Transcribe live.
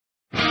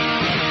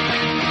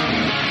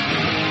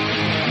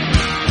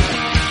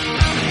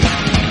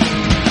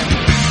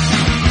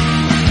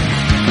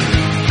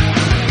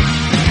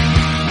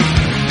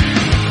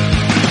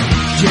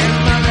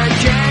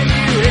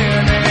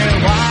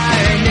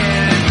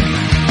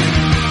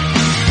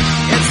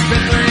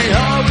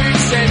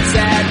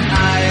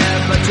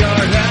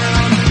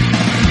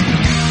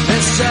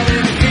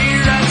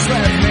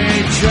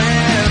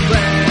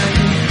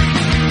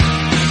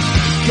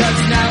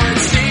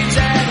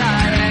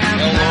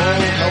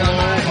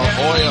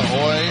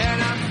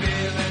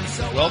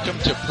Welcome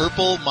to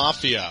Purple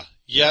Mafia.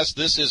 Yes,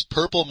 this is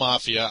Purple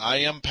Mafia. I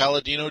am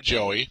Palladino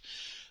Joey,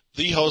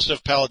 the host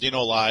of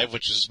Palladino Live,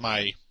 which is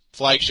my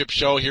flagship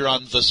show here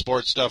on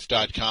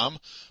thesportstuff.com.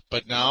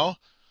 But now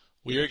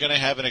we are going to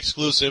have an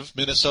exclusive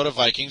Minnesota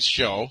Vikings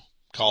show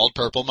called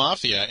Purple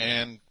Mafia.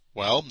 And,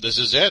 well, this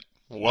is it.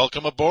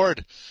 Welcome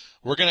aboard.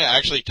 We're going to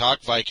actually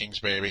talk Vikings,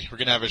 baby. We're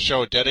going to have a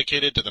show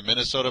dedicated to the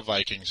Minnesota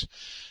Vikings.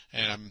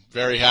 And I'm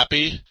very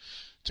happy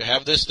to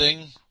have this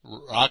thing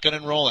rocking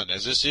and rolling,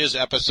 as this is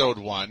episode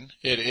 1.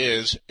 It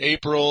is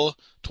April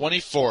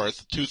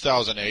 24th,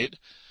 2008.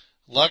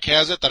 Luck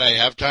has it that I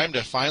have time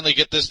to finally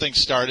get this thing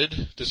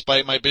started,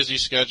 despite my busy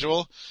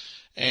schedule.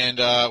 And,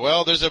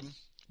 well, there's a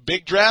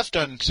big draft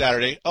on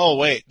Saturday. Oh,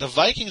 wait, the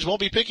Vikings won't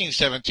be picking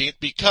 17th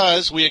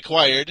because we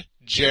acquired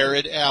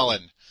Jared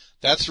Allen.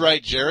 That's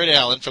right, Jared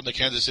Allen from the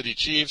Kansas City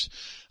Chiefs.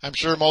 I'm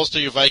sure most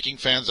of you Viking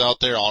fans out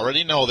there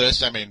already know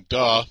this. I mean,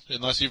 duh,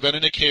 unless you've been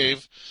in a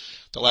cave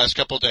the last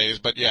couple of days.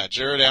 But, yeah,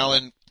 Jared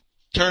Allen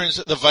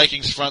turns the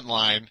Vikings front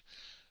line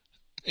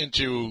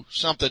into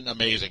something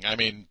amazing. I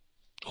mean,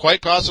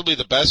 quite possibly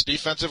the best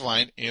defensive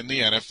line in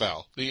the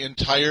NFL, the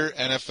entire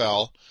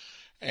NFL,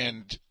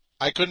 and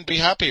I couldn't be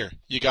happier.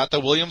 You got the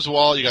Williams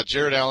Wall, you got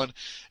Jared Allen,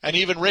 and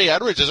even Ray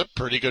Edwards is a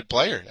pretty good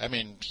player. I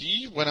mean,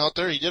 he went out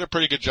there, he did a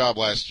pretty good job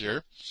last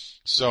year.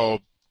 So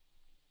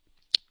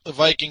the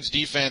Vikings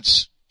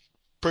defense,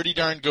 pretty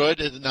darn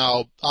good.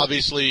 Now,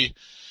 obviously,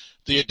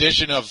 the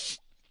addition of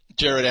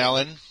Jared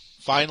Allen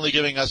finally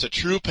giving us a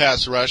true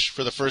pass rush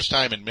for the first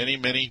time in many,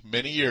 many,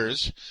 many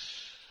years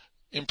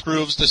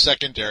improves the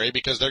secondary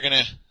because they're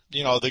going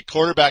to, the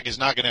quarterback is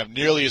not going to have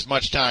nearly as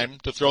much time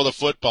to throw the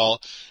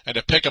football and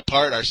to pick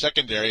apart our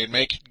secondary and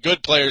make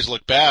good players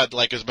look bad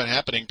like has been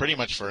happening pretty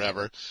much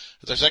forever.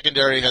 Our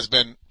secondary has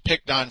been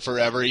picked on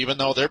forever, even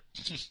though they're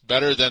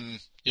better than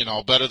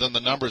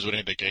the numbers would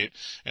indicate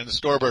and the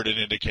scoreboard would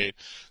indicate.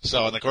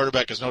 So, and the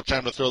quarterback has no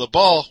time to throw the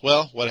ball.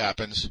 Well, what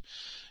happens?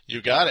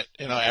 You got it.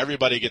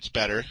 Everybody gets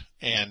better.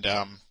 And,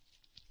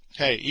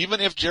 hey, even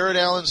if Jared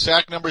Allen's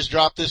sack numbers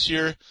drop this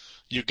year,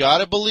 you got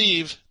to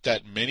believe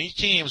that many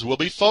teams will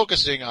be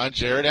focusing on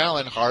Jared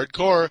Allen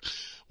hardcore,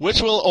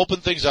 which will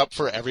open things up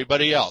for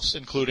everybody else,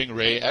 including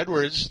Ray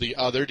Edwards, the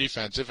other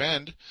defensive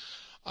end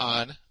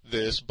on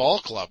this ball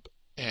club.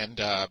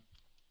 And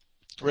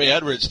Ray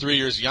Edwards, 3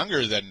 years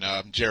younger than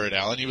Jared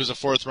Allen. He was a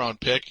fourth-round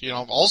pick,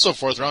 also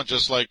fourth round,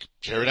 just like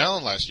Jared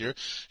Allen last year.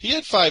 He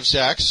had 5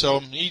 sacks,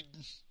 so he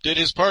did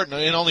his part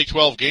in only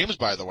 12 games,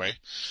 by the way.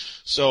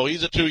 So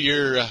he's a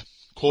 2-year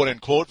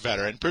quote-unquote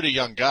veteran, pretty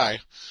young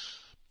guy.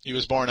 He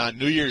was born on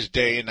New Year's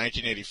Day in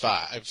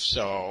 1985,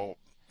 so,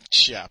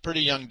 yeah,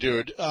 pretty young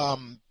dude.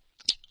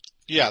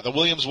 Yeah, the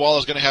Williams Wall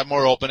is going to have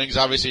more openings.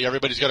 Obviously,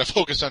 everybody's got to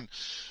focus on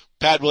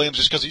Pat Williams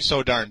just because he's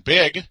so darn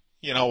big.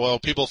 Well,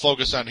 people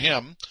focus on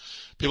him.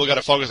 People got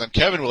to focus on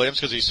Kevin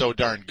Williams because he's so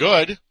darn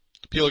good.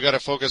 People got to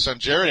focus on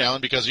Jared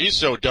Allen because he's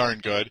so darn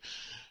good.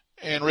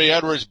 And Ray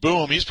Edwards,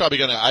 boom, he's probably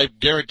going to, I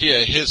guarantee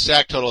you, his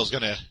sack total is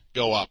going to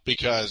go up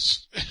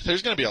because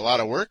there's going to be a lot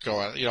of work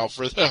going,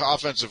 for the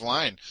offensive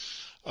line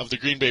of the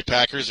Green Bay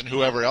Packers and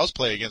whoever else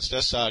play against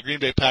us.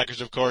 Green Bay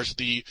Packers, of course,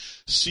 the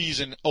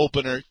season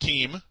opener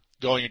team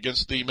going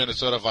against the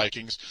Minnesota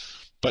Vikings.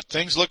 But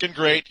things looking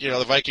great.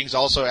 The Vikings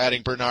also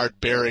adding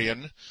Bernard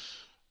Berrian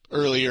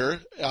earlier.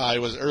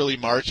 It was early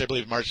March, I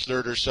believe March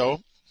 3rd or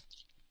so.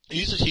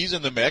 He's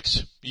in the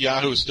mix.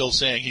 Yahoo's still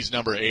saying he's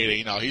number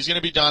 80. Now, he's going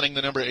to be donning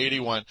the number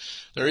 81.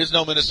 There is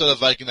no Minnesota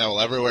Viking that will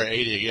ever wear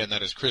 80 again.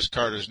 That is Chris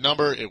Carter's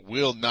number. It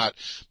will not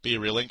be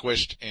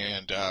relinquished.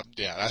 And,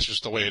 yeah, that's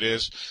just the way it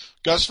is.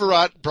 Gus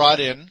Frerotte brought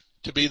in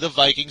to be the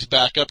Vikings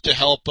backup to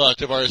help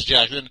Tavares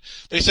Jackson.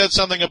 They said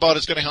something about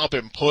it's going to help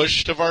him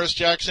push Tavares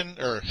Jackson,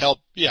 or it's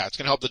going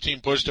to help the team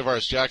push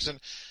Tavares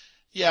Jackson.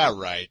 Yeah,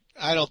 right.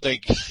 I don't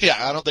think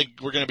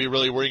we're going to be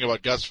really worrying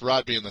about Gus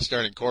Frerotte being the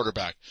starting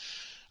quarterback.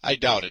 I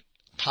doubt it.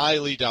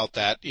 Highly doubt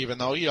that, even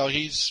though,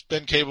 he's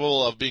been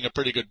capable of being a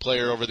pretty good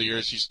player over the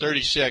years. He's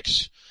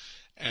 36,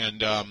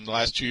 and the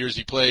last 2 years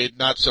he played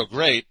not so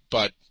great,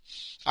 but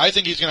I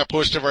think he's going to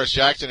push Tavares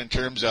Jackson in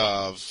terms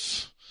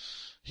of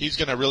he's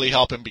going to really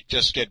help him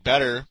just get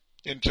better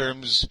in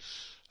terms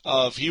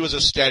of he was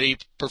a steady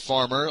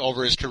performer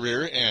over his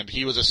career, and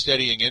he was a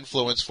steadying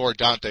influence for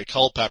Dante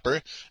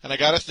Culpepper, and I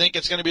got to think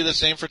it's going to be the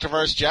same for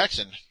Tavares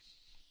Jackson.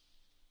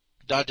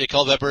 Dante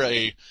Culpepper,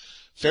 a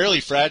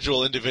fairly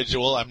fragile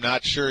individual. I'm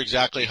not sure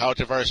exactly how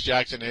Tavares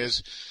Jackson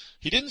is.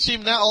 He didn't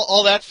seem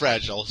all that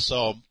fragile,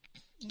 so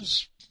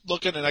he's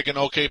looking like an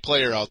okay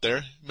player out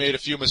there. Made a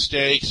few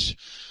mistakes.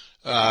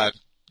 A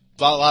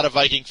lot of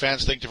Viking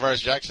fans think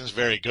Tavares Jackson's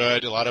very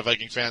good. A lot of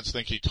Viking fans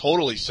think he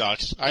totally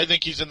sucks. I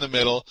think he's in the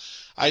middle.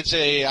 I'd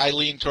say I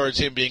lean towards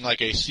him being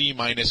like a C-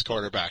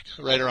 quarterback,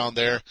 right around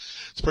there.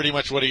 It's pretty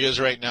much what he is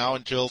right now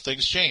until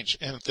things change,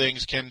 and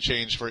things can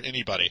change for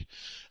anybody.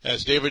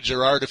 As David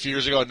Gerard a few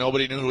years ago,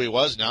 nobody knew who he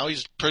was. Now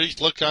he's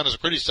looked on as a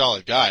pretty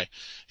solid guy.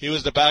 He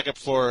was the backup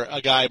for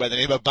a guy by the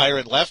name of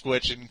Byron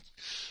Leftwich in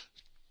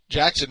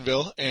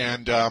Jacksonville,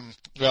 and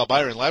Well,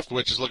 Byron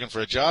Leftwich is looking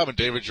for a job, and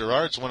David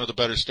Gerard's one of the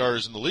better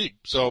starters in the league.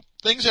 So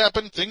things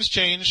happen, things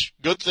change.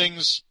 Good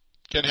things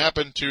can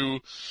happen to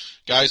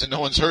guys that no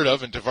one's heard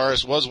of, and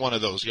Tavares was one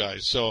of those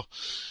guys. So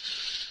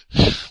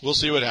we'll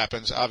see what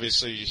happens.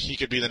 Obviously, he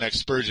could be the next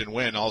Spurgeon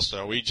win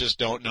also. We just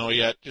don't know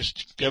yet.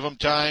 Just give him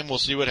time. We'll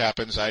see what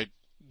happens. I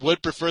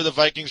would prefer the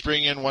Vikings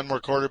bring in one more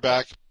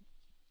quarterback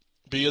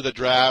via the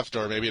draft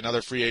or maybe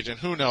another free agent.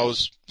 Who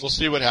knows? We'll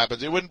see what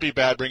happens. It wouldn't be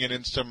bad bringing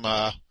in some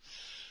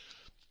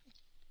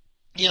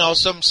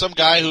some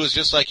guy who is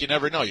just like, you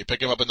never know. You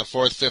pick him up in the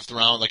 4th, 5th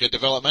round, like a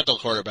developmental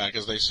quarterback,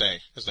 as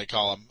they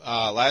call him.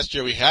 Last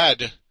year we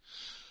had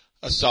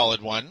a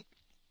solid one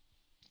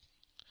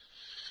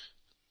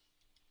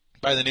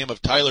by the name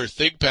of Tyler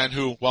Thigpen,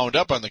 who wound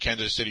up on the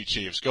Kansas City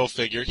Chiefs. Go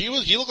figure. He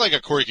looked like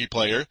a quirky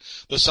player,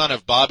 the son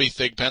of Bobby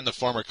Thigpen, the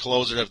former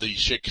closer of the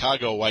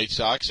Chicago White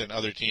Sox and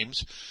other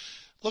teams.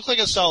 Looked like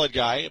a solid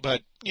guy,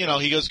 but,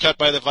 he was cut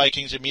by the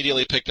Vikings,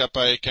 immediately picked up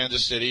by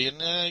Kansas City,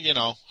 and,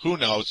 who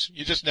knows?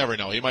 You just never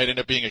know. He might end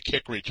up being a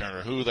kick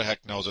returner. Who the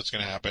heck knows what's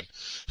going to happen?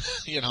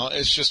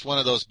 It's just one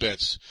of those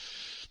bits.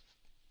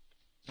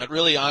 But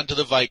really on to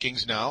the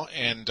Vikings now,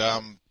 and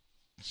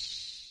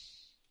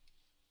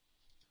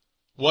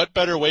what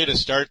better way to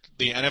start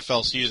the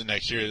NFL season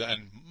next year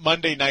than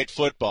Monday Night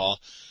Football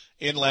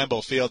in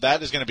Lambeau Field?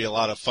 That is going to be a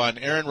lot of fun.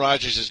 Aaron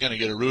Rodgers is going to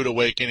get a rude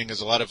awakening,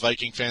 as a lot of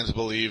Viking fans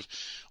believe,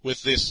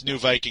 with this new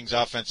Vikings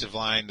offensive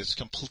line, this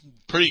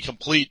pretty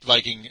complete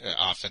Viking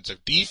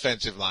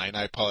defensive line,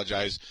 I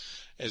apologize,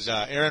 as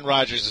Aaron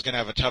Rodgers is going to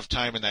have a tough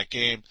time in that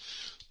game.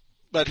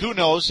 But who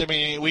knows? I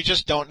mean, we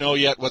just don't know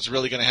yet what's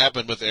really going to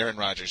happen with Aaron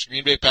Rodgers.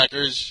 Green Bay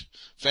Packers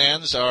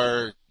fans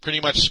are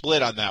pretty much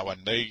split on that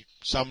one.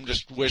 Some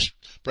just wish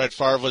Brett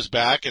Favre was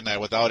back and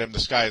that without him the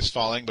sky is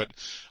falling, but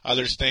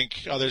others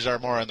are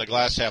more on the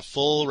glass half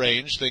full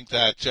range, think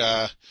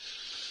that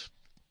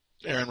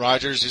Aaron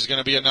Rodgers is going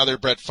to be another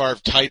Brett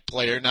Favre type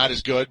player, not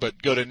as good,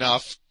 but good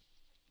enough.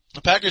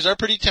 The Packers are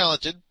pretty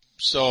talented,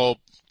 so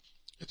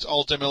it's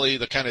ultimately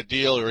the kind of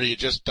deal where you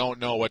just don't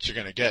know what you're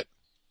going to get.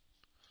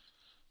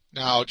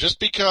 Now, just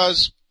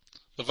because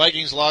the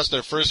Vikings lost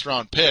their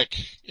first-round pick,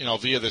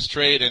 via this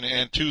trade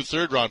and 2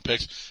 third-round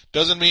picks,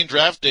 doesn't mean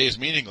draft day is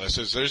meaningless.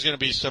 There's going to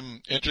be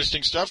some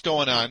interesting stuff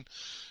going on.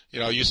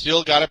 You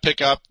still got to pick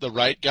up the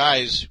right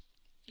guys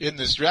in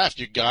this draft.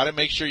 You got to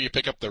make sure you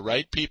pick up the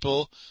right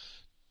people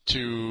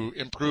to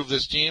improve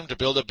this team, to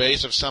build a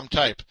base of some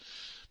type.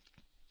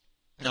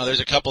 Now,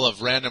 there's a couple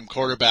of random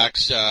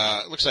quarterbacks.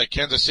 Looks like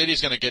Kansas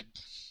City's going to get.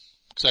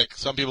 Looks like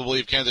some people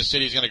believe Kansas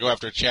City's going to go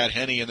after Chad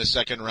Henne in the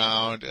 2nd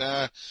round.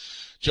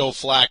 Joe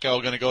Flacco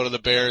going to go to the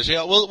Bears.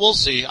 Yeah, we'll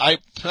see. I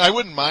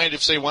wouldn't mind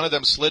if, say, one of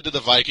them slid to the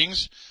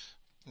Vikings.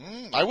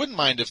 I wouldn't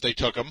mind if they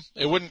took them.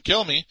 It wouldn't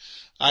kill me.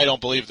 I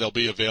don't believe they'll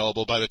be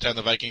available by the time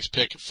the Vikings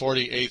pick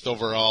 48th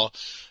overall.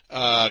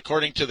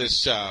 According to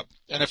this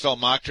NFL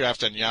mock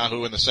draft on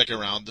Yahoo in the 2nd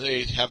round,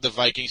 they have the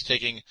Vikings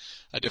taking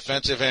a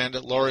defensive end,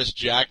 Lawrence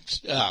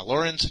Jackson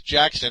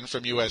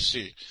from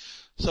USC.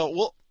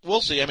 So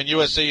we'll see. I mean,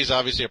 USC is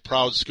obviously a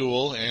proud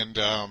school, and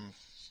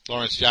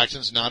Lawrence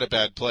Jackson's not a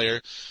bad player.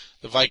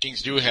 The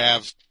Vikings do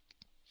have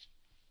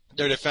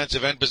their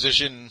defensive end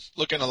position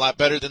looking a lot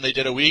better than they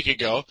did a week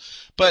ago.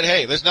 But,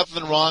 hey, there's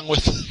nothing wrong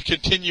with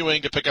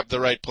continuing to pick up the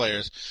right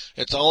players.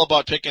 It's all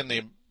about picking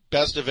the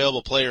best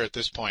available player at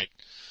this point.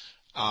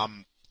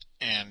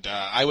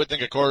 I would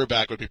think a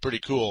quarterback would be pretty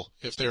cool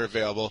if they're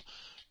available.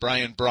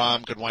 Brian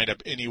Brom could wind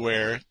up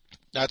anywhere.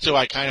 That's who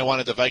I kind of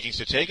wanted the Vikings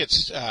to take.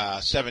 It's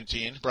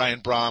 17, Brian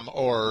Brom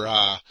or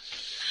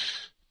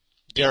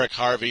Derek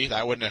Harvey.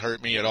 That wouldn't have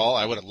hurt me at all.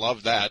 I would have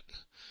loved that.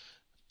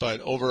 But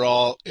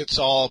overall, it's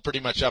all pretty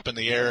much up in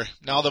the air.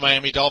 Now the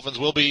Miami Dolphins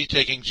will be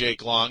taking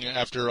Jake Long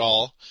after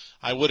all.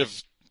 I would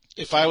have,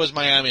 if I was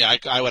Miami,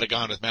 I would have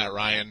gone with Matt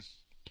Ryan.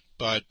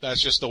 But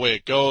that's just the way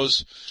it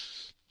goes.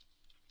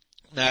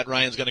 Matt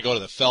Ryan's going to go to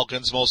the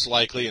Falcons most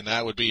likely, and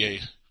that would be a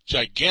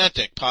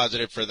gigantic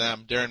positive for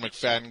them. Darren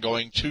McFadden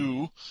going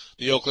to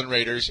the Oakland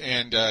Raiders,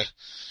 and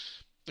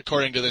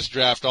according to this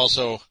draft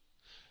also,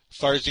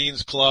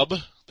 Farzine's club,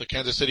 the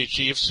Kansas City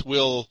Chiefs,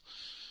 will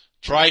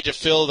try to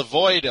fill the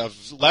void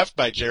left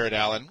by Jared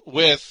Allen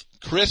with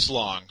Chris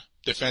Long,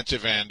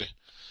 defensive end,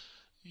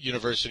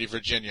 University of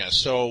Virginia.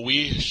 So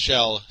we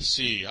shall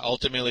see.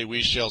 Ultimately,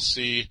 we shall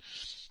see.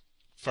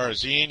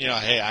 Farzine,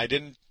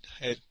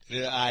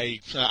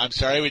 I'm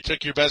sorry we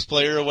took your best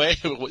player away.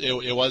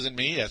 It wasn't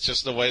me. That's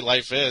just the way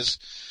life is.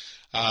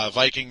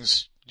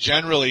 Vikings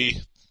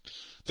generally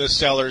the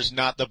sellers,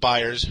 not the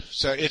buyers.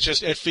 So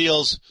it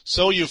feels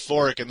so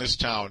euphoric in this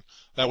town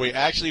that we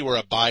actually were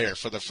a buyer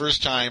for the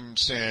first time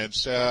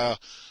since, the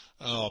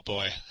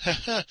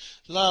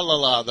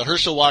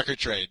Herschel Walker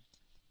trade.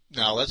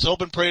 Now, let's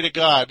hope and pray to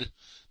God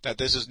that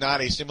this is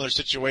not a similar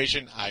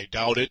situation. I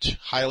doubt it,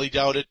 highly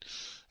doubt it,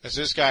 as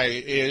this guy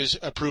is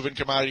a proven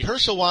commodity.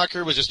 Herschel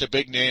Walker was just a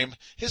big name.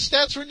 His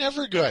stats were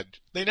never good.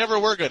 They never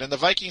were good, and the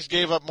Vikings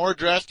gave up more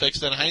draft picks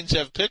than Heinz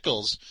have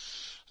pickles.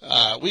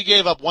 We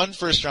gave up one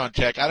first-round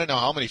pick. I don't know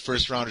how many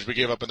first-rounders we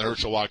gave up in the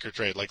Herschel Walker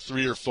trade, like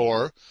 3 or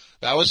 4.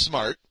 That was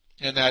smart.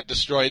 and that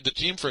destroyed the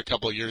team for a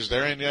couple of years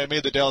there, and it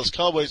made the Dallas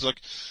Cowboys look,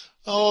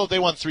 oh, they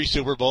won 3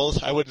 Super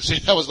Bowls. I wouldn't say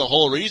that was the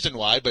whole reason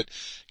why, but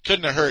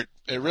couldn't have hurt.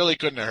 It really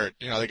couldn't have hurt.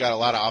 They got a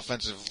lot of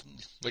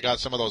they got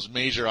some of those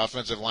major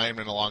offensive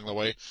linemen along the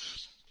way.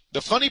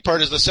 The funny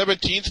part is the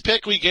 17th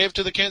pick we gave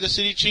to the Kansas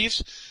City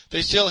Chiefs,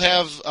 they still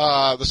have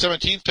the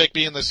 17th pick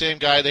being the same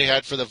guy they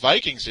had for the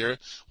Vikings here,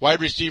 wide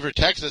receiver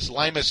Texas,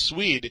 Limas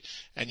Swede.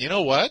 And you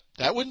know what?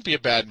 That wouldn't be a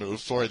bad move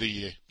for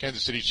the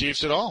Kansas City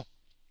Chiefs at all.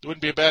 It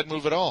wouldn't be a bad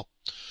move at all.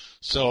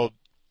 So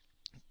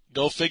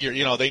go figure.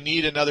 They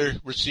need another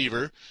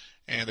receiver,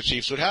 and the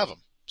Chiefs would have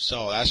him.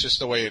 So that's just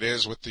the way it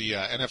is with the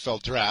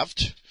NFL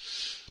draft.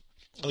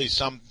 At least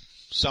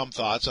some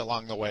thoughts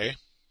along the way.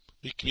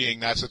 Being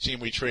that's the team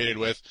we traded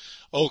with.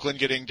 Oakland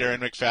getting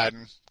Darren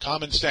McFadden.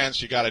 Common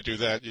sense, you got to do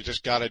that. You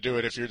just got to do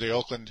it if you're the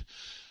Oakland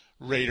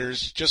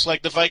Raiders. Just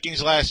like the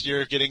Vikings last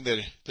year, getting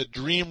the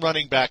dream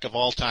running back of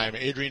all time,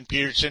 Adrian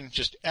Peterson,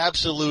 just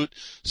absolute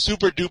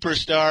super duper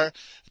star.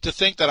 To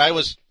think that I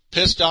was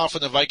pissed off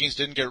when the Vikings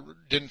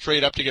didn't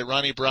trade up to get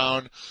Ronnie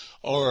Brown,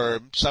 or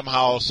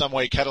somehow, some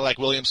way Cadillac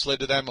Williams slid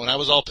to them when I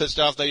was all pissed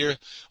off that year.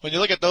 When you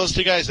look at those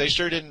two guys, they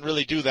sure didn't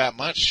really do that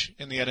much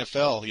in the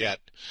NFL yet.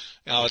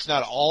 Now, it's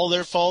not all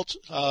their fault.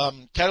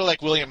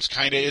 Cadillac Williams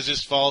kind of is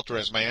his fault,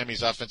 whereas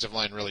Miami's offensive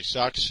line really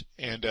sucks.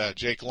 And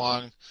Jake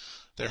Long,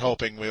 they're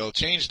hoping will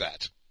change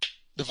that.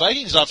 The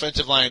Vikings'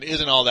 offensive line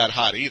isn't all that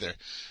hot either.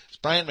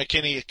 Bryant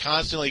McKinney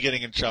constantly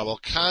getting in trouble,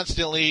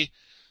 constantly,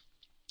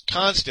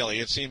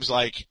 it seems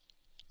like,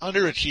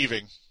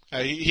 underachieving.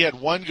 He had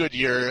one good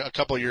year a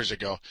couple years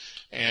ago,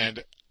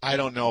 and I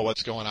don't know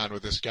what's going on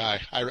with this guy.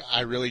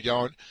 I really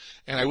don't.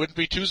 And I wouldn't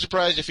be too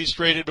surprised if he's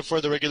traded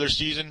before the regular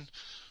season,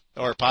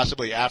 or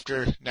possibly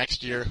after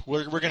next year.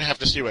 We're going to have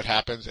to see what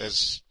happens.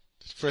 As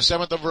for a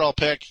 7th overall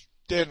pick,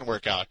 didn't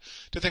work out.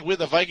 To think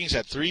the Vikings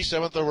had 3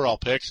 7th overall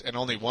picks and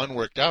only one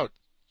worked out.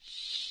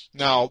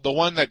 Now, the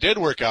one that did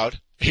work out,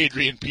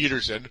 Adrian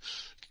Peterson,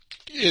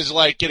 is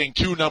like getting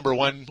 2 number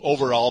 1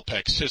 overall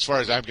picks as far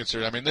as I'm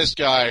concerned. I mean, this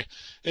guy,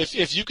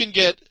 if you can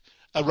get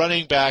a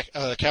running back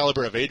the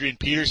caliber of Adrian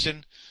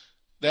Peterson,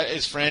 that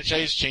is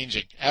franchise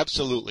changing.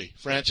 Absolutely.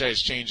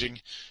 Franchise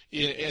changing.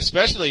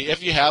 Especially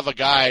if you have a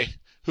guy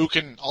who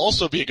can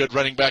also be a good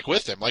running back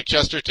with him, like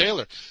Chester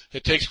Taylor.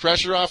 It takes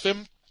pressure off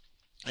him,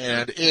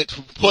 and it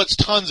puts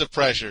tons of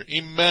pressure,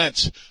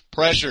 immense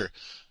pressure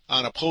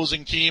on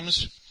opposing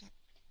teams.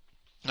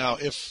 Now,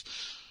 if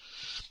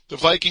the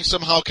Vikings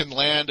somehow can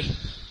land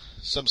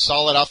some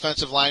solid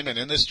offensive linemen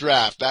in this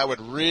draft, that would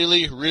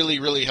really, really,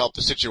 really help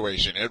the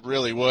situation. It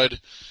really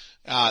would.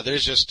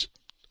 There's just,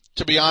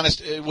 to be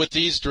honest, with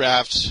these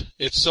drafts,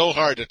 it's so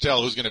hard to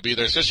tell who's going to be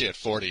there, especially at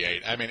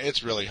 48. I mean,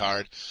 it's really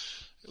hard.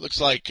 It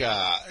looks like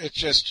it's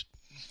just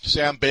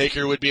Sam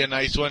Baker would be a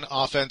nice one,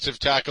 offensive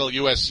tackle,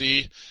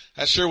 USC.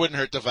 That sure wouldn't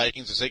hurt the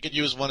Vikings, as they could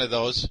use one of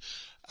those.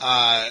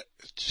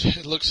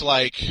 It looks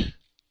like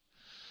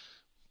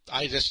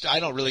I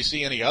don't really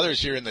see any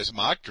others here in this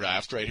mock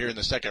draft right here in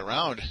the second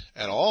round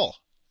at all.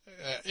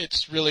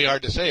 It's really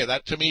hard to say.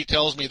 That to me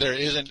tells me there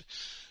isn't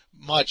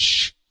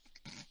much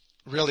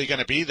really going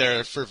to be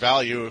there for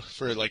value,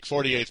 for like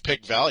 48th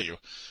pick value.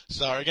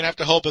 So we're going to have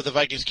to hope if the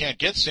Vikings can't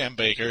get Sam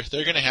Baker,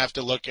 they're going to have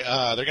to look,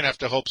 they're going to have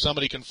to hope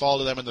somebody can fall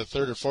to them in the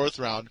 3rd or 4th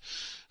round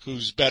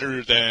who's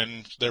better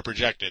than they're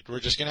projected.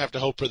 We're just going to have to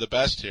hope for the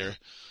best here.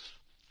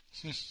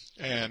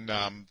 And,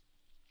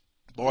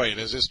 boy,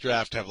 does this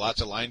draft have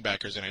lots of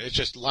linebackers in it. It's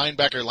just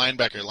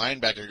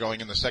linebacker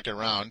going in the 2nd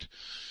round.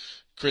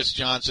 Chris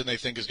Johnson, they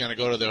think, is going to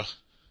go to the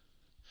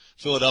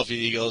Philadelphia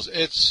Eagles.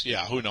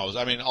 Who knows?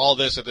 I mean, all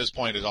this at this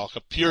point is all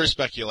pure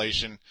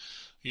speculation.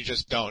 You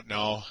just don't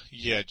know.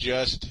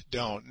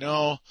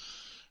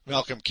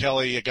 Malcolm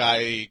Kelly, a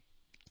guy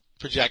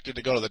projected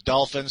to go to the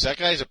Dolphins. That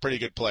guy's a pretty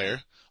good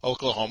player.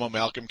 Oklahoma,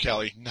 Malcolm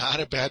Kelly, not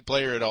a bad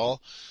player at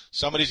all.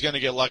 Somebody's going to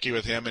get lucky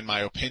with him, in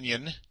my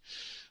opinion.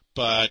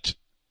 But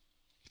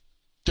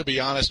to be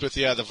honest with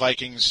you, the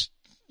Vikings,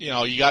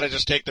 you got to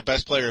just take the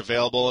best player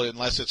available,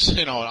 unless it's,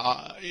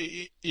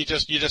 you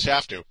just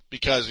have to,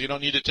 because you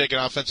don't need to take an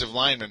offensive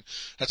lineman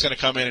that's going to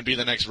come in and be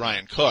the next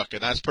Ryan Cook,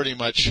 and that's pretty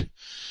much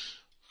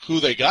who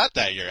they got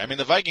that year. I mean,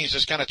 the Vikings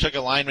just kind of took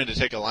a lineman to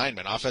take a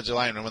lineman, offensive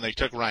lineman, when they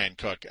took Ryan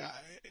Cook.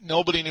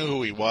 Nobody knew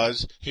who he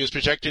was. He was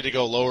projected to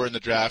go lower in the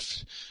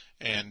draft,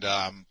 and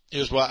he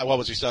was, what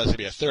was he supposed to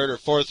be, a 3rd or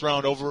 4th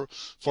round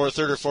for a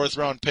 3rd or 4th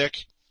round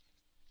pick?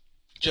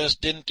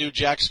 Just didn't do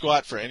jack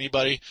squat for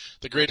anybody.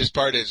 The greatest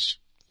part is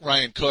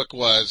Ryan Cook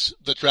was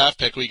the draft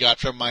pick we got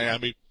from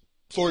Miami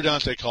for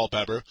Dante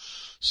Culpepper.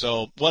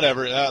 So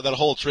whatever, that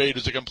whole trade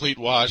was a complete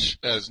wash,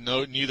 as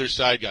neither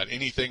side got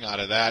anything out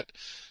of that.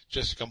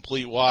 Just a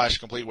complete wash,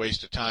 complete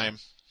waste of time.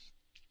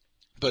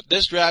 But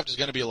this draft is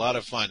going to be a lot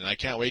of fun, and I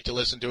can't wait to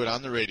listen to it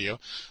on the radio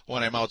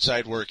when I'm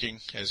outside working,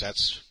 as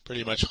that's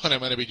pretty much what I'm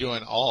going to be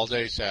doing all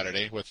day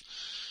Saturday with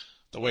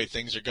the way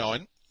things are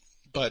going.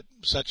 But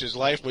such is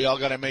life. We all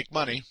got to make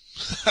money.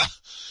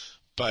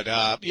 But,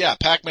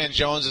 Pac-Man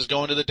Jones is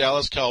going to the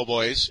Dallas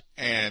Cowboys,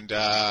 and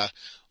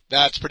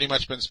That's pretty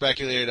much been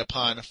speculated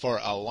upon for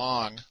a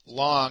long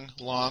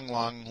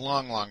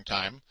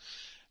time.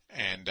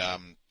 And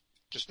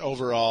just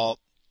overall,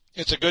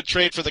 it's a good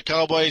trade for the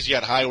Cowboys. You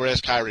got high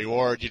risk, high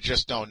reward. You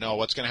just don't know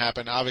what's going to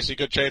happen. Obviously,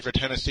 good trade for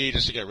Tennessee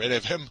just to get rid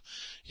of him.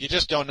 You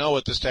just don't know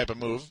with this type of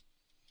move.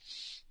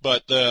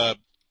 But the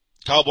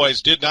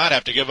Cowboys did not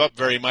have to give up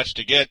very much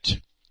to get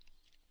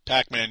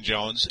Pac-Man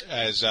Jones,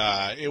 as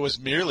it was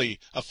merely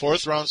a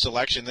 4th-round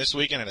selection this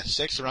weekend and a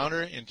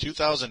 6th-rounder in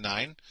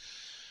 2009.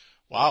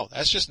 Wow,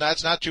 that's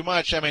not too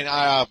much. I mean,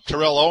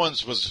 Terrell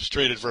Owens was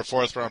traded for a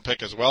 4th-round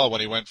pick as well when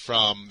he went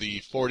from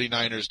the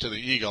 49ers to the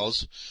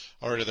Eagles,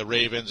 or to the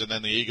Ravens and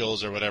then the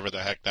Eagles or whatever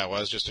the heck that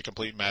was, just a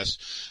complete mess.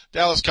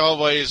 Dallas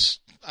Cowboys,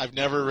 I've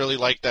never really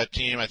liked that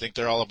team. I think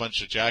they're all a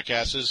bunch of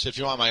jackasses. If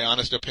you want my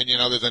honest opinion,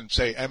 other than,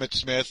 say, Emmitt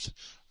Smith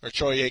or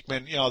Troy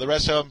Aikman, the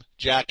rest of them,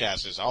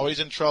 jackasses.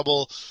 Always in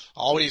trouble,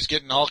 always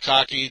getting all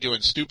cocky,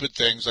 doing stupid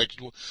things, like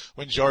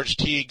when George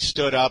Teague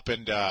stood up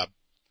and,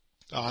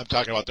 I'm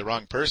talking about the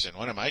wrong person.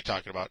 What am I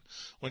talking about?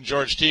 When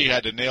George Teague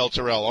had to nail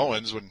Terrell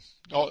Owens, when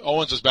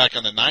Owens was back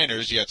on the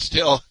Niners, yet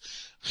still,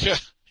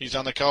 he's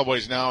on the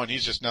Cowboys now, and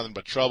he's just nothing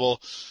but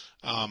trouble.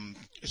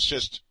 It's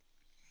just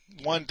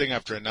one thing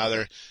after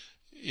another.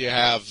 You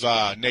have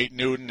Nate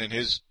Newton and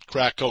his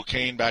crack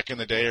cocaine back in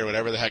the day, or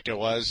whatever the heck it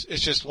was.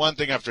 It's just one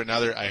thing after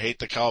another. I hate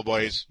the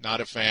Cowboys.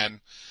 Not a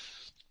fan.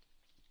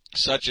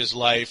 Such is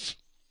life.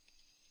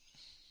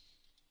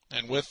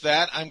 And with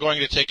that, I'm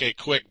going to take a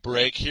quick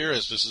break here,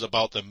 as this is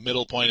about the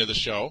middle point of the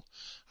show.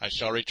 I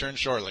shall return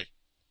shortly.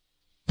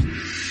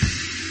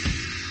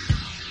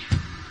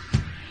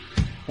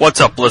 What's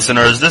up,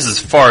 listeners? This is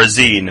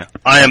Farzine.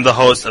 I am the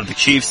host of the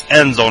Chiefs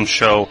End Zone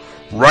Show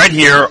right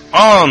here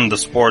on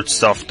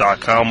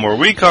thesportstuff.com, where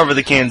we cover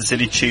the Kansas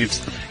City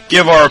Chiefs,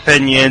 give our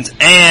opinions,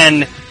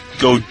 and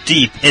go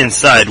deep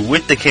inside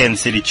with the Kansas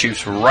City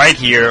Chiefs right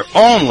here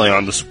only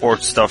on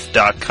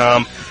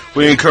thesportstuff.com.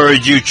 We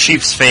encourage you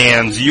Chiefs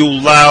fans, you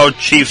loud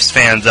Chiefs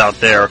fans out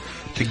there,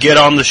 to get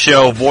on the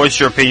show, voice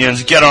your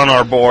opinions, get on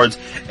our boards,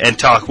 and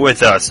talk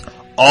with us.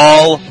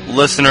 All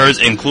listeners,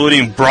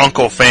 including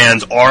Bronco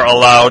fans, are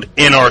allowed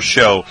in our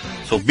show.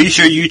 So be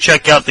sure you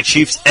check out the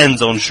Chiefs End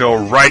Zone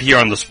Show right here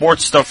on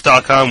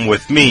thesportstuff.com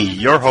with me,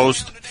 your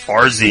host,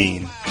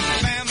 Farzine.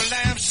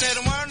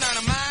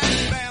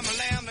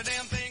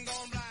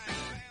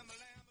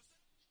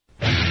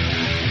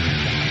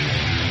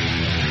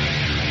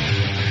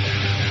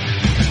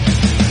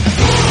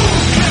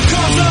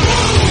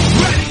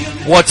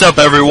 What's up,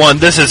 everyone?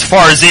 This is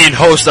Farzine,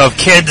 host of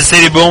Kansas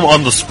City Boom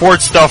on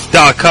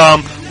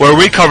thesportstuff.com, where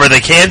we cover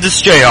the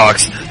Kansas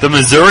Jayhawks, the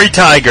Missouri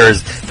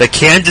Tigers, the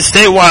Kansas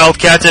State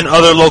Wildcats, and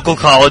other local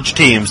college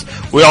teams.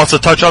 We also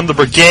touch on the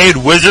Brigade,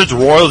 Wizards,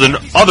 Royals, and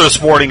other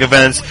sporting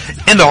events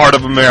in the heart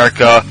of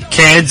America,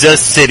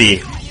 Kansas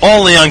City.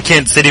 Only on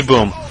Kansas City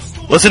Boom.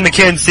 Listen to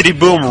Kansas City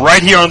Boom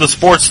right here on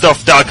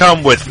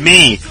thesportstuff.com with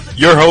me,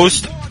 your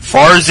host,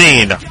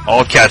 Farzine.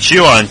 I'll catch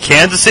you on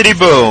Kansas City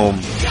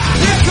Boom.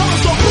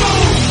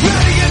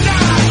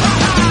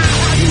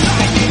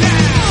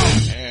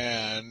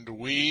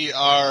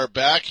 Are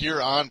back here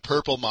on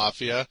Purple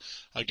Mafia,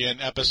 again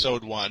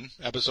episode 1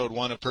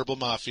 of Purple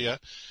Mafia,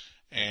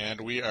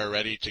 and we are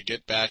ready to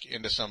get back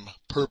into some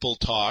purple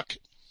talk.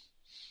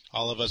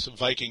 All of us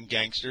Viking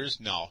gangsters,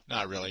 no,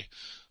 not really,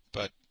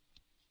 but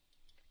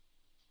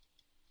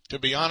to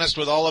be honest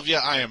with all of you,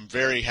 I am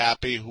very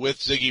happy with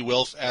Ziggy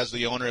Wilf as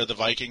the owner of the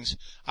Vikings.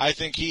 I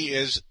think he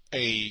is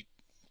a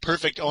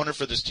perfect owner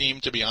for this team,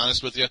 to be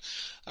honest with you.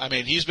 I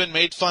mean, he's been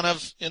made fun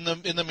of in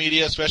the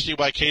media, especially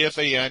by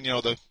KFAN,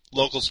 the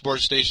local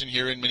sports station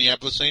here in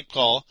Minneapolis, St.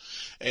 Paul,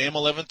 AM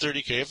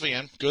 1130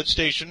 KFAN, good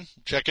station.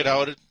 Check it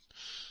out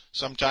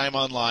sometime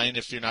online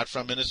if you're not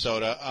from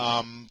Minnesota.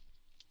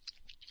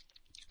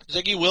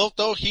 Ziggy Wilf,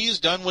 though, he's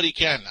done what he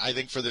can, I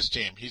think, for this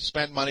team. He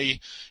spent money.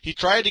 He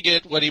tried to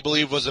get what he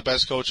believed was the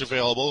best coach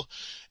available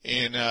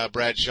in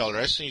Brad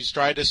Childress. He's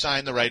tried to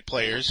sign the right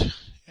players,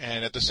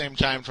 and at the same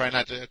time try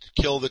not to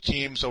kill the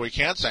team so he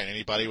can't sign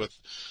anybody with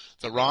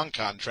the wrong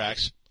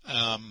contracts.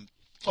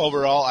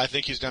 Overall, I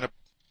think he's done a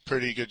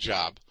pretty good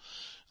job.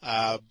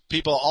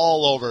 People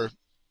all over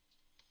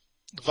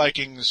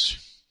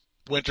Vikings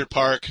Winter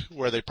Park,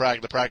 where they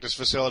practice, the practice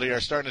facility, are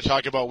starting to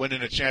talk about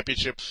winning a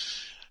championship.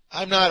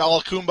 I'm not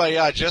all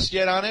kumbaya just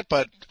yet on it,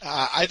 but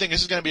I think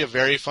this is going to be a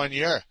very fun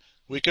year.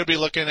 We could be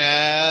looking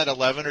at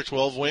 11 or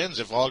 12 wins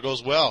if all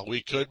goes well.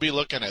 We could be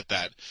looking at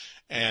that.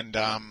 And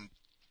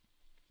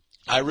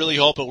I really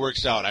hope it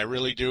works out. I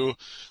really do.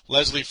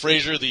 Leslie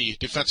Frazier, the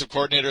defensive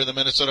coordinator of the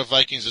Minnesota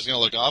Vikings, is going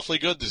to look awfully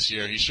good this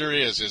year. He sure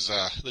is.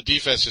 The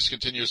defense just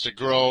continues to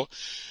grow.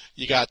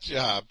 You got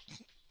to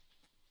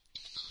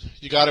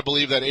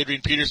believe that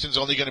Adrian Peterson's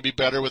only going to be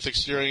better with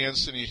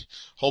experience, and he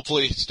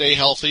hopefully stay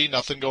healthy,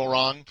 nothing go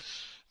wrong.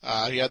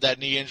 He had that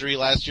knee injury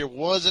last year.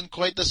 Wasn't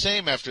quite the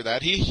same after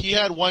that. He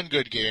had one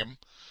good game.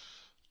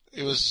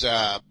 It was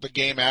the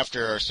game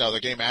after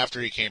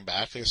he came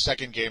back, his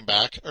second game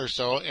back or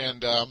so,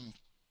 and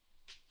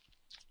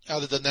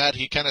other than that,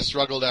 he kind of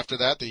struggled after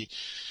that. The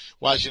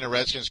Washington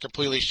Redskins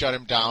completely shut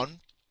him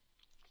down.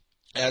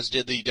 as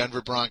did the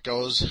Denver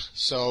Broncos.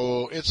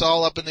 So it's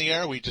all up in the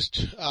air. We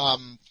just,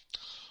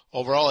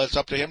 overall, it's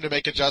up to him to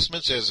make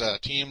adjustments as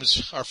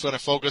teams are going to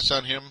focus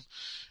on him.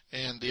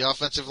 And the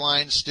offensive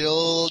line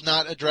still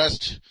not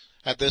addressed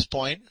at this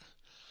point.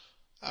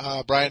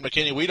 Brian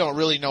McKinney, we don't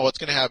really know what's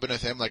going to happen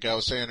with him, like I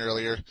was saying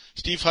earlier.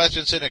 Steve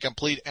Hutchinson, a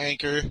complete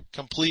anchor.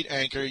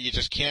 You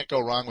just can't go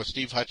wrong with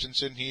Steve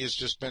Hutchinson. He has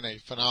just been a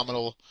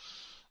phenomenal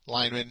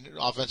lineman,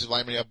 offensive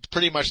lineman,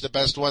 pretty much the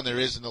best one there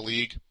is in the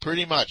league,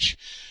 pretty much.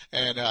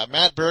 And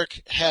Matt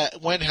Burke,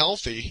 when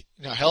healthy,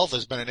 health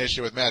has been an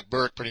issue with Matt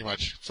Burke pretty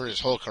much for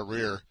his whole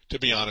career, to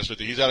be honest with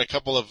you. He's had a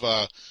couple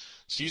of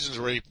seasons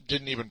where he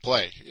didn't even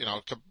play,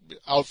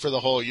 out for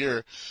the whole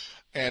year.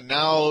 And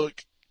now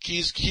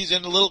he's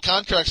in a little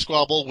contract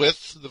squabble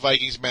with the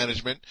Vikings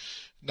management,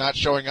 not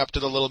showing up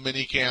to the little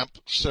mini camp.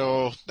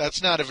 So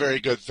that's not a very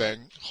good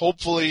thing.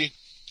 Hopefully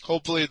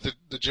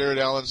the Jared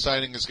Allen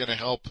signing is going to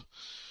help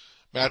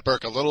Matt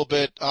Burke a little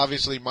bit.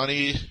 Obviously,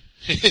 money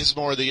is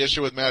more the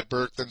issue with Matt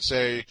Burke than,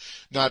 say,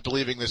 not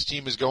believing this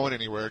team is going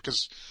anywhere,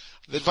 because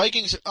the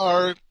Vikings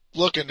are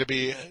looking to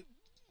be a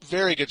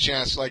very good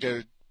chance, like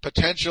a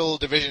potential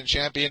division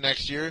champion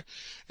next year,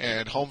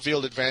 and home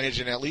field advantage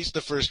in at least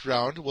the first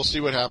round. We'll see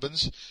what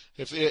happens.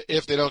 If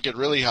they don't get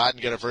really hot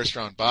and get a first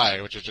round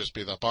bye, which would just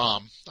be the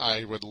bomb,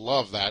 I would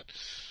love that.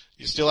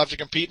 You still have to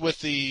compete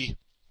with the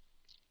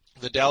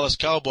Dallas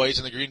Cowboys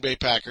and the Green Bay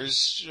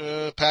Packers.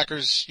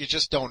 Packers, you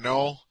just don't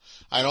know.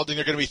 I don't think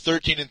they're going to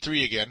be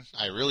 13-3 again.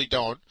 I really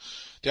don't.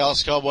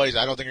 Dallas Cowboys,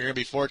 I don't think they're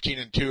going to be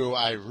 14-2.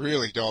 I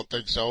really don't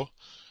think so.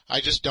 I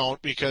just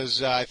don't,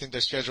 because I think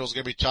their schedule is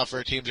going to be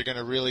tougher. Teams are going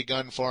to really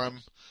gun for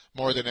them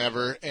more than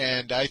ever.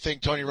 And I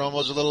think Tony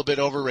Romo's a little bit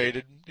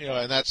overrated,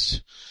 and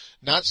that's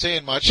not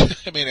saying much.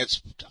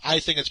 I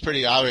think it's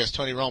pretty obvious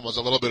Tony Romo's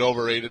a little bit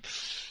overrated.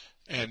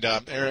 And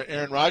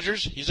Aaron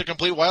Rodgers, he's a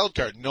complete wild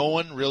card. No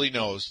one really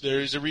knows.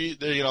 There's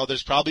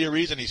probably a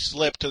reason he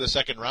slipped to the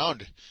second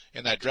round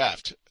in that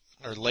draft,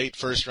 or late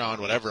first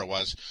round, whatever it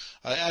was.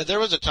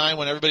 There was a time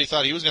when everybody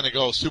thought he was going to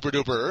go super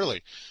duper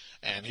early,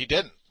 and he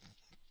didn't.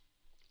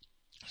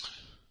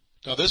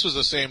 Now, this was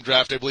the same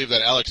draft, I believe,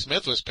 that Alex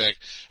Smith was picked.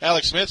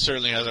 Alex Smith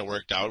certainly hasn't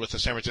worked out with the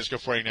San Francisco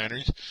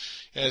 49ers,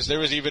 as there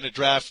was even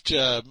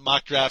a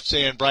mock draft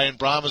saying Brian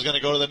Braun was going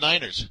to go to the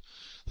Niners.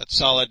 That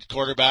solid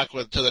quarterback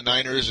to the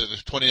Niners and the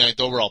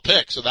 29th overall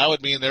pick. So that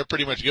would mean they're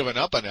pretty much giving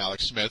up on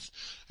Alex Smith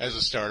as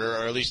a starter,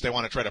 or at least they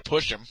want to try to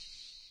push him.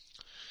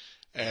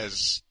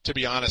 As, to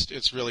be honest,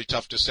 it's really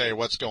tough to say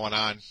what's going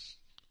on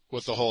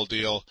with the whole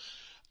deal.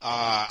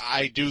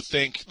 I do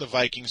think the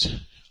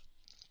Vikings'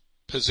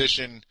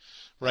 position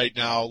right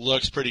now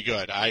looks pretty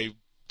good. I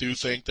do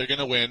think they're going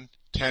to win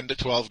 10 to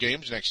 12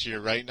 games next year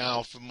right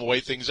now from the way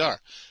things are.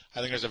 I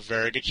think there's a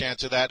very good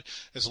chance of that,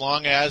 as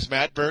long as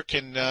Matt Burke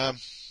can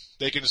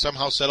they can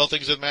somehow settle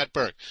things with Matt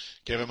Burke.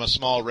 Give him a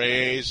small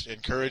raise,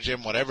 encourage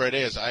him, whatever it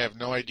is. I have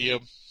no idea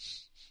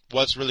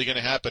what's really going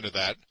to happen to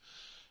that.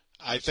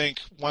 I think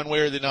one way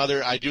or the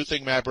other, I do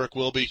think Matt Burke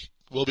will be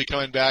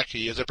coming back.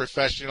 He is a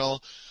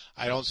professional.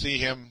 I don't see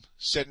him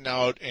sitting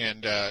out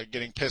and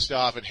getting pissed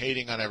off and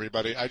hating on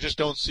everybody. I just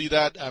don't see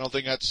that. I don't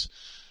think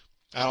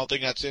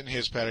that's in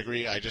his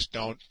pedigree. I just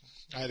don't.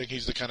 I think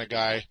he's the kind of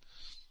guy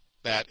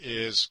that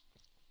is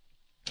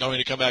going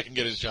to come back and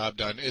get his job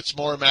done. It's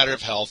more a matter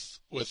of health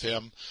with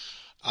him.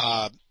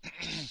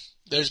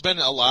 There's been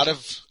a lot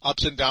of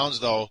ups and downs,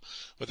 though,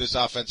 with this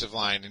offensive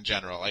line in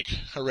general. Like,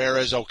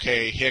 Herrera is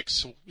okay.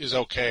 Hicks is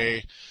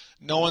okay.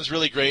 No one's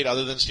really great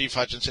other than Steve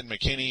Hutchinson.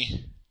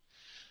 McKinney,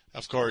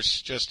 of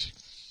course,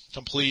 just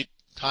complete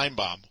time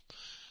bomb.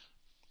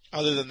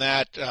 Other than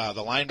that,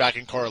 the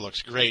linebacking core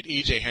looks great.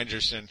 E.J.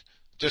 Henderson,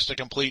 just a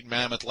complete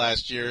mammoth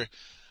last year.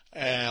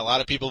 And a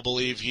lot of people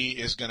believe he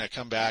is going to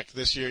come back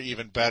this year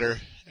even better.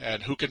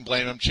 And who can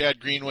blame him?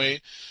 Chad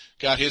Greenway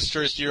got his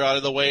first year out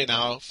of the way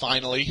now,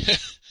 finally,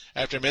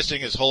 after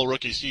missing his whole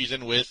rookie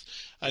season with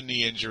a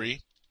knee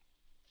injury.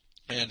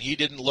 And he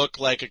didn't look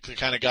like the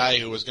kind of guy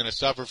who was going to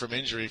suffer from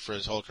injury for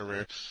his whole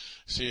career.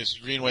 See,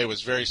 Greenway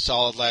was very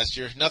solid last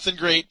year. Nothing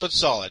great, but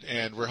solid.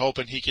 And we're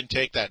hoping he can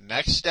take that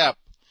next step,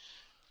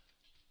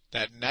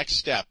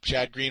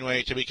 Chad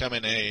Greenway, to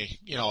becoming a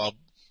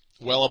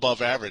well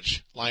above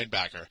average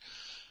linebacker.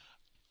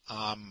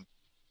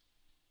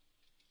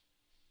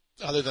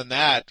 Other than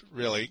that,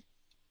 really,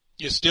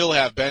 you still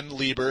have Ben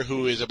Lieber,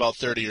 who is about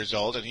 30 years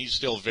old, and he's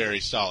still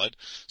very solid.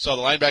 So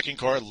the linebacking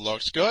core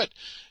looks good.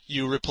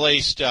 You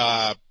replaced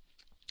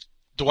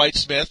Dwight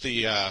Smith,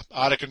 the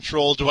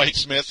out-of-control Dwight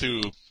Smith,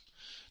 who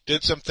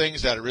did some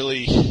things that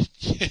really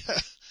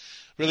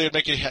really would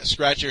make you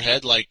scratch your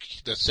head, like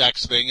the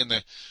sex thing in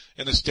the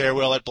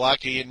stairwell at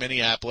Block E in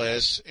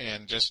Minneapolis,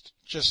 and just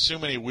so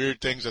many weird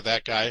things with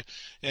that guy.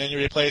 And you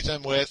replace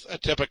him with a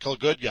typical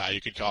good guy,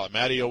 you could call it.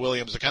 Matty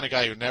Williams, the kind of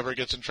guy who never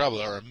gets in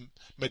trouble, or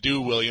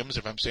Madu Williams,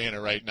 if I'm saying it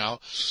right now.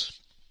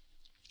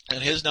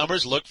 And his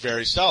numbers look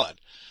very solid.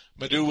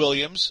 Madu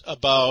Williams,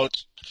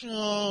 about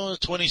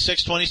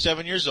 26,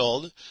 27 years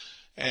old.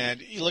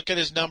 And you look at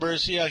his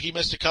numbers, he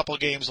missed a couple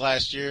games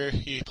last year.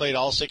 He played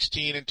all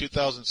 16 in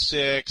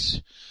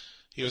 2006.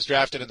 He was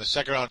drafted in the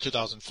second round of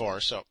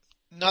 2004, so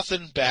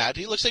nothing bad.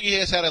 He looks like he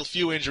has had a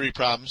few injury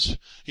problems.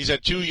 He's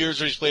had 2 years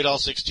where he's played all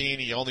 16.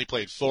 He only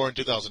played 4 in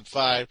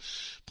 2005,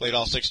 played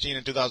all 16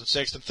 in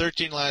 2006, and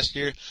 13 last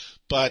year.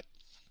 But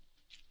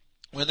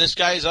when this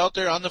guy is out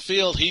there on the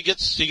field, he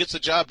gets the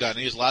job done.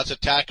 He has lots of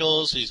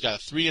tackles. He's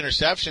got 3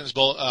 interceptions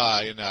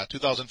in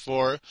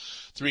 2004,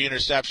 3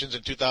 interceptions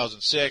in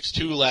 2006,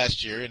 2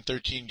 last year in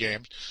 13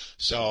 games.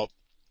 So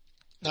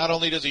not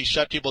only does he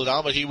shut people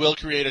down, but he will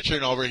create a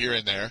turnover here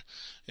and there.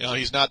 You know,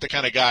 he's not the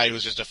kind of guy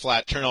who's just a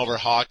flat turnover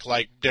hawk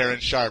like Darren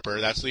Sharper.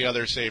 That's the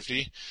other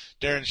safety.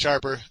 Darren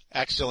Sharper,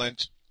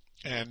 excellent.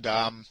 And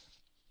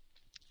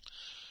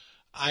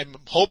I'm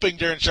hoping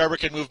Darren Sharper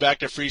can move back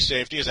to free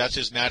safety, as that's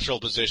his natural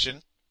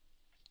position.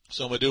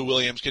 So Madu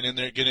Williams can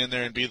get in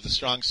there and be the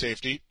strong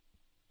safety.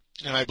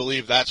 And I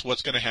believe that's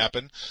what's going to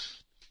happen.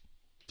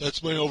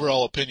 That's my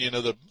overall opinion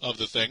of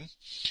the thing.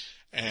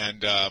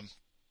 And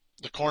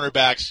the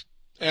cornerbacks,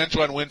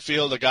 Antoine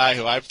Winfield, a guy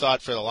who I've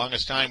thought for the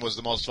longest time was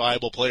the most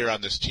viable player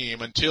on this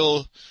team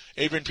until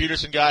Adrian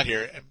Peterson got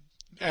here.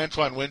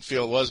 Antoine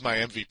Winfield was my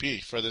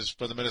MVP for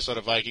the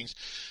Minnesota Vikings.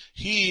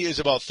 He is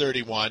about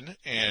 31,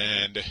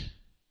 and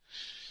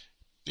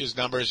his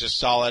number is just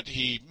solid.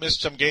 He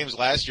missed some games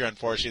last year,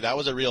 unfortunately. That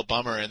was a real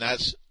bummer, and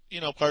that's,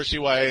 partially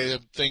why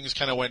things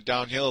kind of went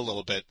downhill a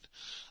little bit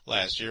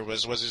last year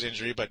was his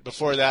injury. But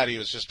before that, he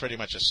was just pretty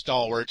much a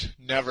stalwart,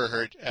 never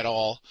hurt at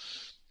all.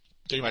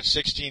 Pretty much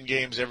 16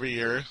 games every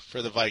year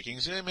for the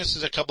Vikings. And he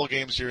misses a couple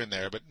games here and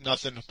there, but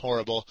nothing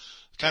horrible.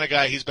 Kind of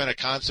guy, he's been a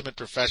consummate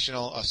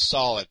professional, a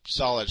solid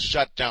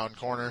shutdown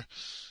corner.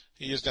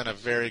 He has done a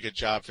very good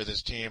job for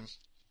this team.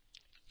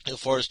 He'll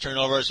force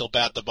turnovers, he'll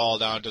bat the ball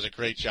down, does a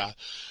great job.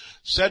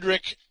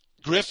 Cedric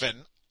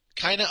Griffin,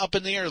 kind of up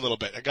in the air a little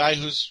bit. A guy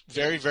who's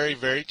very, very,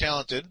 very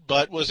talented,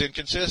 but was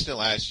inconsistent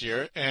last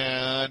year,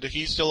 and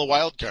he's still a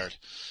wild card.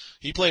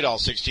 He played all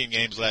 16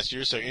 games last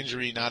year, so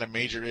injury not a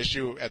major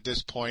issue at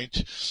this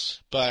point.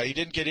 But he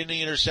didn't get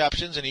any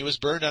interceptions, and he was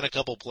burned on a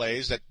couple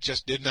plays that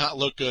just did not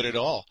look good at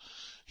all.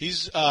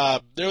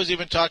 There was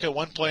even talk at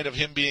one point of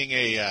him being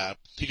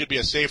he could be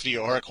a safety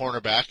or a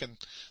cornerback, and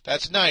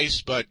that's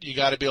nice, but you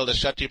got to be able to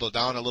shut people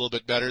down a little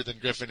bit better than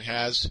Griffin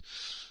has.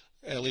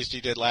 At least he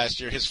did last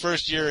year. His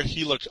first year,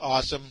 he looked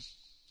awesome.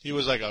 He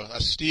was like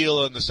a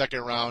steal in the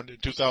second round in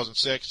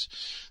 2006,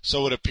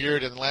 so it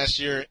appeared. And last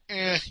year,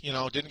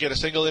 didn't get a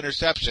single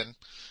interception.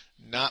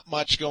 Not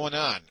much going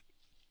on.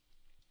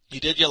 He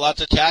did get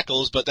lots of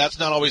tackles, but that's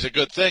not always a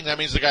good thing. That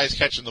means the guy's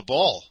catching the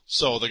ball,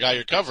 so the guy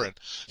you're covering.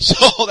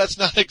 So that's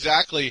not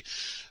exactly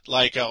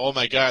like, oh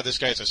my God, this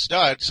guy's a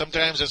stud.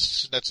 Sometimes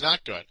that's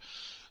not good.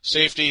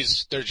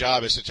 Safeties, their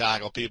job is to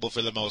tackle people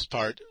for the most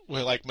part.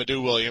 Like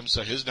Madu Williams,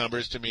 so his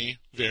numbers to me,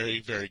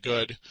 very, very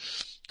good.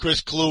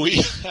 Chris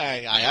Kluwe,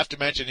 I have to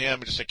mention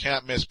him, just a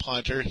can't-miss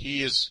punter.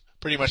 He is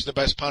pretty much the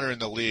best punter in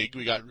the league.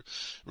 We got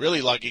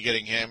really lucky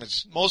getting him.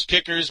 Most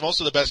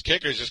of the best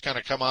kickers just kind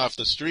of come off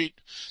the street,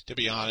 to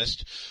be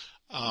honest.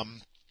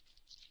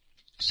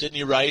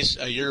 Sidney Rice,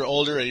 a year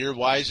older, a year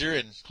wiser,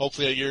 and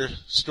hopefully a year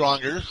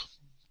stronger,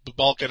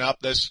 bulking up.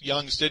 This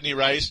young Sidney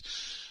Rice,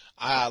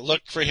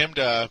 look for him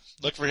to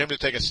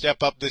take a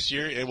step up this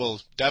year. It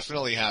will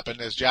definitely happen,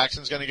 as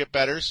Jackson's going to get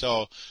better,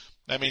 so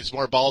that means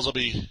more balls will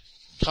be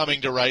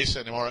coming to Rice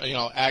in a more,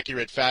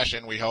 accurate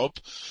fashion, we hope.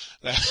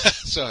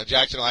 So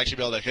Jackson will actually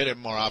be able to hit him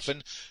more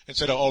often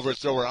instead of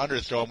overthrow or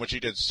underthrow him, which he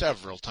did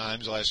several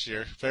times last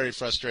year. Very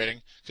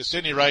frustrating, because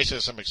Sidney Rice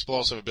has some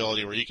explosive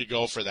ability where he could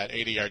go for that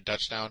 80-yard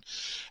touchdown,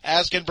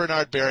 as can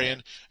Bernard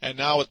Berrien. And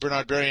now with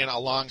Bernard Berrien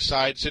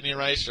alongside Sidney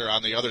Rice, or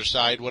on the other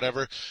side,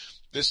 whatever,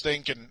 this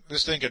thing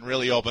can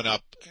really open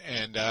up.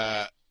 And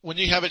when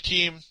you have a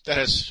team that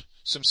has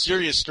some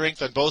serious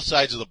strength on both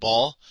sides of the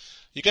ball,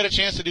 you got a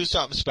chance to do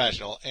something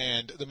special.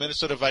 And the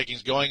Minnesota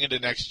Vikings going into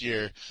next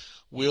year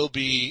will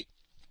be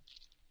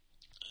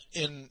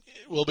in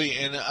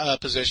a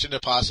position to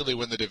possibly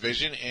win the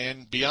division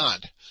and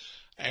beyond.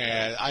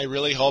 And I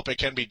really hope it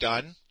can be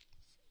done.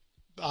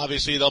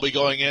 Obviously, they'll be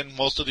going in,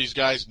 most of these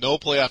guys, no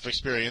playoff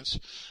experience,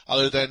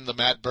 other than the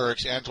Matt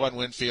Burks, Antoine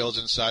Winfields,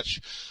 and such.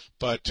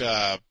 But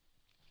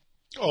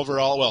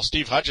overall, well,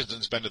 Steve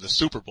Hutchinson's been to the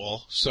Super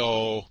Bowl,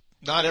 so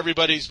not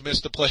everybody's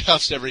missed the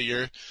playoffs every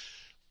year.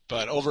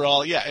 But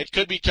overall, yeah, it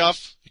could be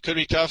tough. It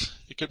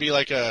could be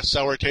like a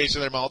sour taste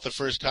in their mouth the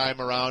first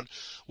time around.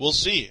 We'll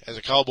see. As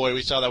a Cowboy,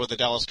 we saw that with the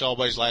Dallas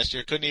Cowboys last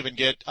year. Couldn't even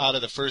get out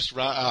of the first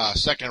round,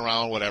 second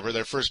round, whatever,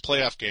 their first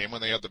playoff game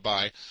when they had the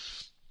bye.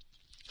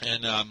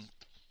 And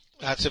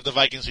that's if the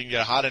Vikings can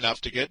get hot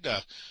enough to get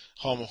a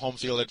home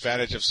field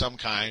advantage of some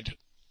kind.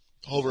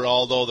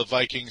 Overall, though, the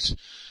Vikings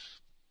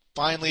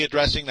finally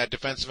addressing that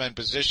defensive end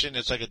position,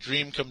 it's like a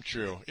dream come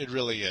true. It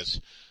really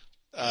is.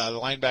 The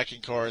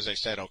linebacking core, as I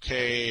said,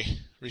 okay.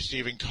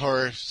 Receiving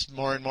core,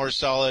 more and more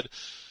solid.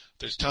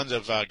 There's tons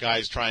of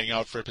guys trying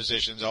out for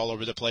positions all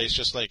over the place,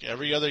 just like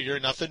every other year,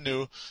 nothing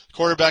new.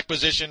 Quarterback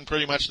position,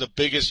 pretty much the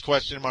biggest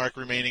question mark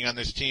remaining on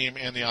this team,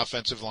 and the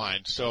offensive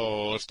line.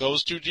 So if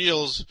those two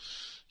deals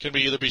can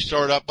either be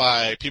shored up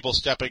by people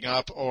stepping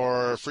up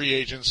or free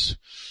agents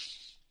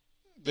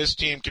this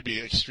team could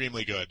be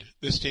extremely good.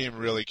 This team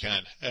really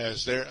can,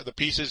 as the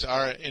pieces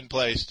are in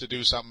place to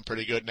do something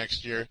pretty good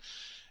next year,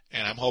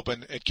 and I'm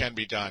hoping it can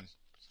be done.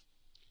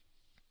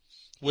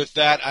 With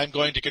that, I'm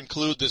going to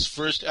conclude this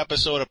first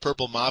episode of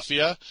Purple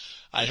Mafia.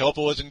 I hope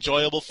it was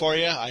enjoyable for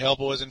you. I hope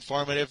it was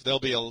informative. There'll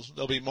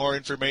be more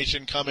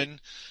information coming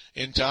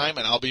in time,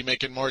 and I'll be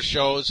making more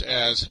shows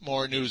as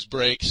more news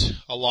breaks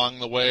along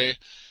the way.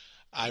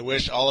 I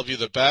wish all of you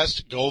the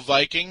best. Go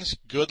Vikings.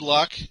 Good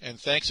luck. And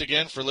thanks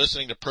again for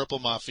listening to Purple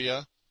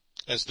Mafia,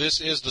 as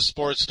this is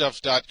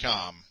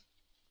thesportstuff.com.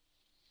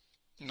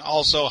 And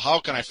also, how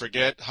can I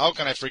forget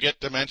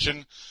to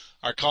mention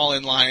our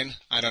call-in line?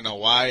 I don't know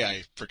why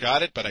I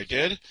forgot it, but I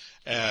did.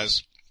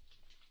 As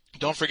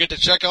don't forget to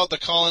check out the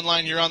call-in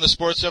line here on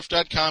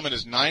thesportstuff.com. It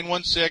is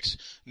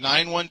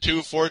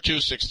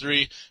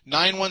 916-912-4263.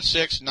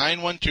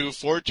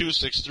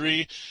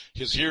 916-912-4263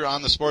 is here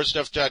on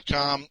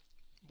thesportstuff.com.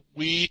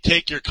 We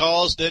take your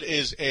calls. That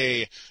is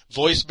a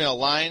voicemail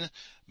line.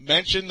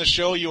 Mention the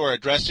show you are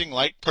addressing,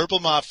 like Purple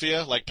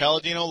Mafia, like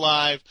Palladino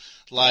Live,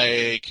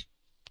 like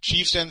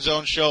Chiefs End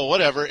Zone Show,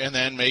 whatever, and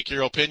then make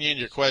your opinion,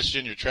 your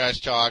question, your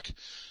trash talk,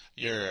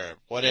 your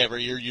whatever,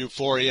 your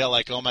euphoria,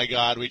 like, oh my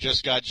God, we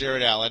just got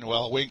Jared Allen.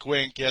 Well, wink,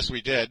 wink, yes,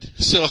 we did.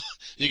 So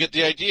you get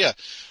the idea.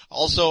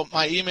 Also,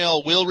 my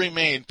email will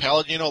remain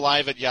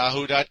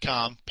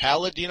palladinolive@yahoo.com,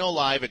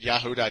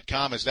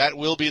 palladinolive@yahoo.com, as that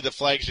will be the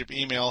flagship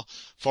email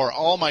for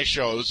all my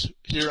shows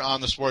here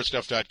on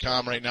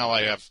thesportstuff.com. Right now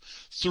I have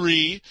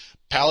 3.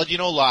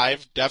 Palladino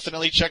Live,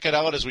 definitely check it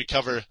out as we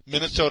cover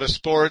Minnesota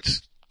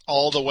sports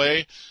all the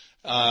way.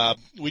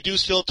 We do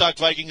still talk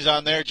Vikings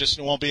on there, just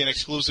it won't be an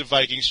exclusive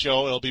Vikings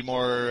show. It'll be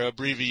more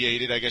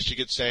abbreviated, I guess you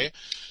could say,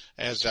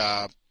 as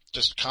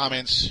just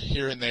comments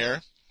here and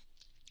there,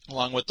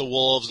 along with the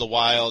Wolves, the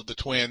Wild, the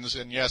Twins.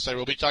 And yes, I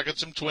will be talking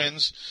some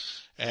Twins,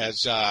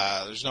 as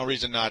there's no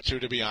reason not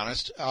to be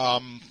honest.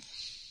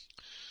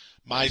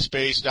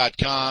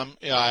 MySpace.com.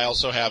 I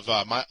also have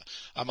a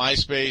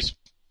MySpace.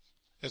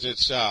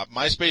 It's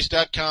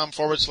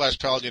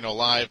myspace.com/Palladino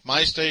Live,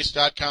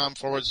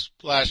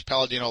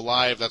 myspace.com/Palladino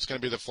Live. That's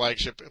going to be the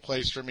flagship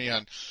place for me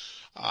on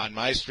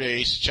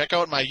MySpace. Check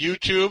out my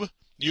YouTube,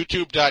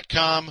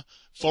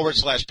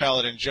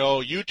 youtube.com/Paladin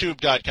Joe,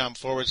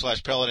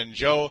 youtube.com/Paladin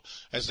Joe,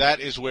 as that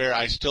is where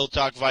I still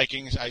talk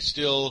Vikings. I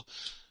still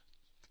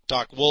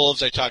talk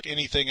Wolves. I talk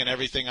anything and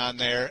everything on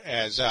there,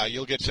 as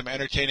you'll get some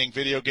entertaining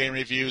video game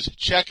reviews.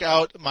 Check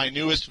out my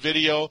newest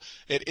video.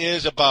 It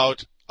is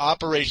about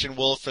Operation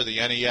Wolf for the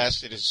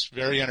NES. It is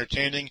very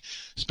entertaining.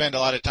 Spend a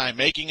lot of time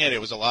making it.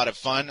 It was a lot of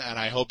fun, and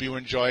I hope you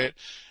enjoy it.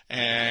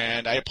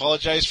 And I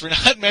apologize for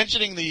not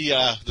mentioning the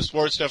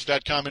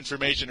sportstuff.com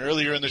information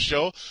earlier in the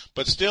show,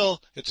 but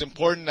still, it's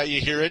important that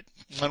you hear it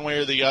one way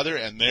or the other,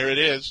 and there it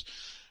is.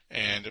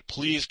 And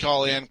please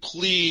call in.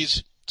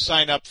 Please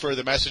sign up for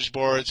the message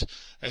boards,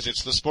 as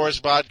it's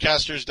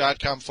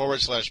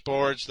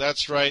thesportspodcasters.com/boards.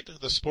 That's right,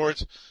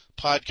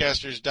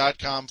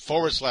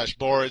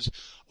 thesportspodcasters.com/boards.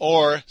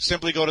 Or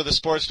simply go to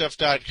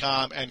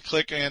thesportstuff.com and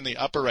click in the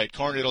upper right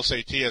corner. It'll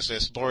say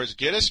TSS Boards.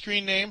 Get a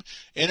screen name.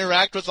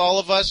 Interact with all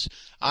of us.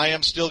 I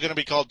am still going to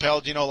be called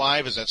Palladino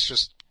Live, as that's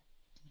just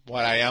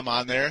what I am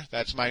on there.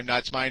 That's my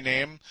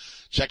name.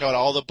 Check out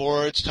all the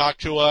boards. Talk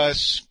to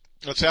us.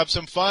 Let's have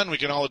some fun. We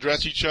can all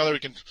address each other. We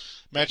can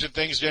mention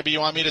things maybe you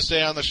want me to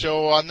say on the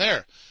show on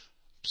there.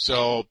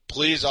 So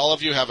please, all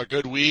of you, have a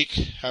good week.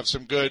 Have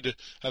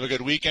a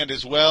good weekend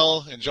as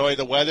well. Enjoy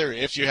the weather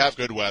if you have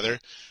good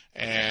weather.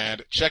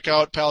 And check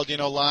out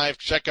Palladino Live.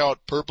 Check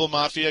out Purple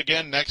Mafia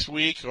again next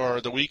week or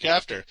the week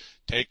after.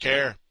 Take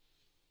care.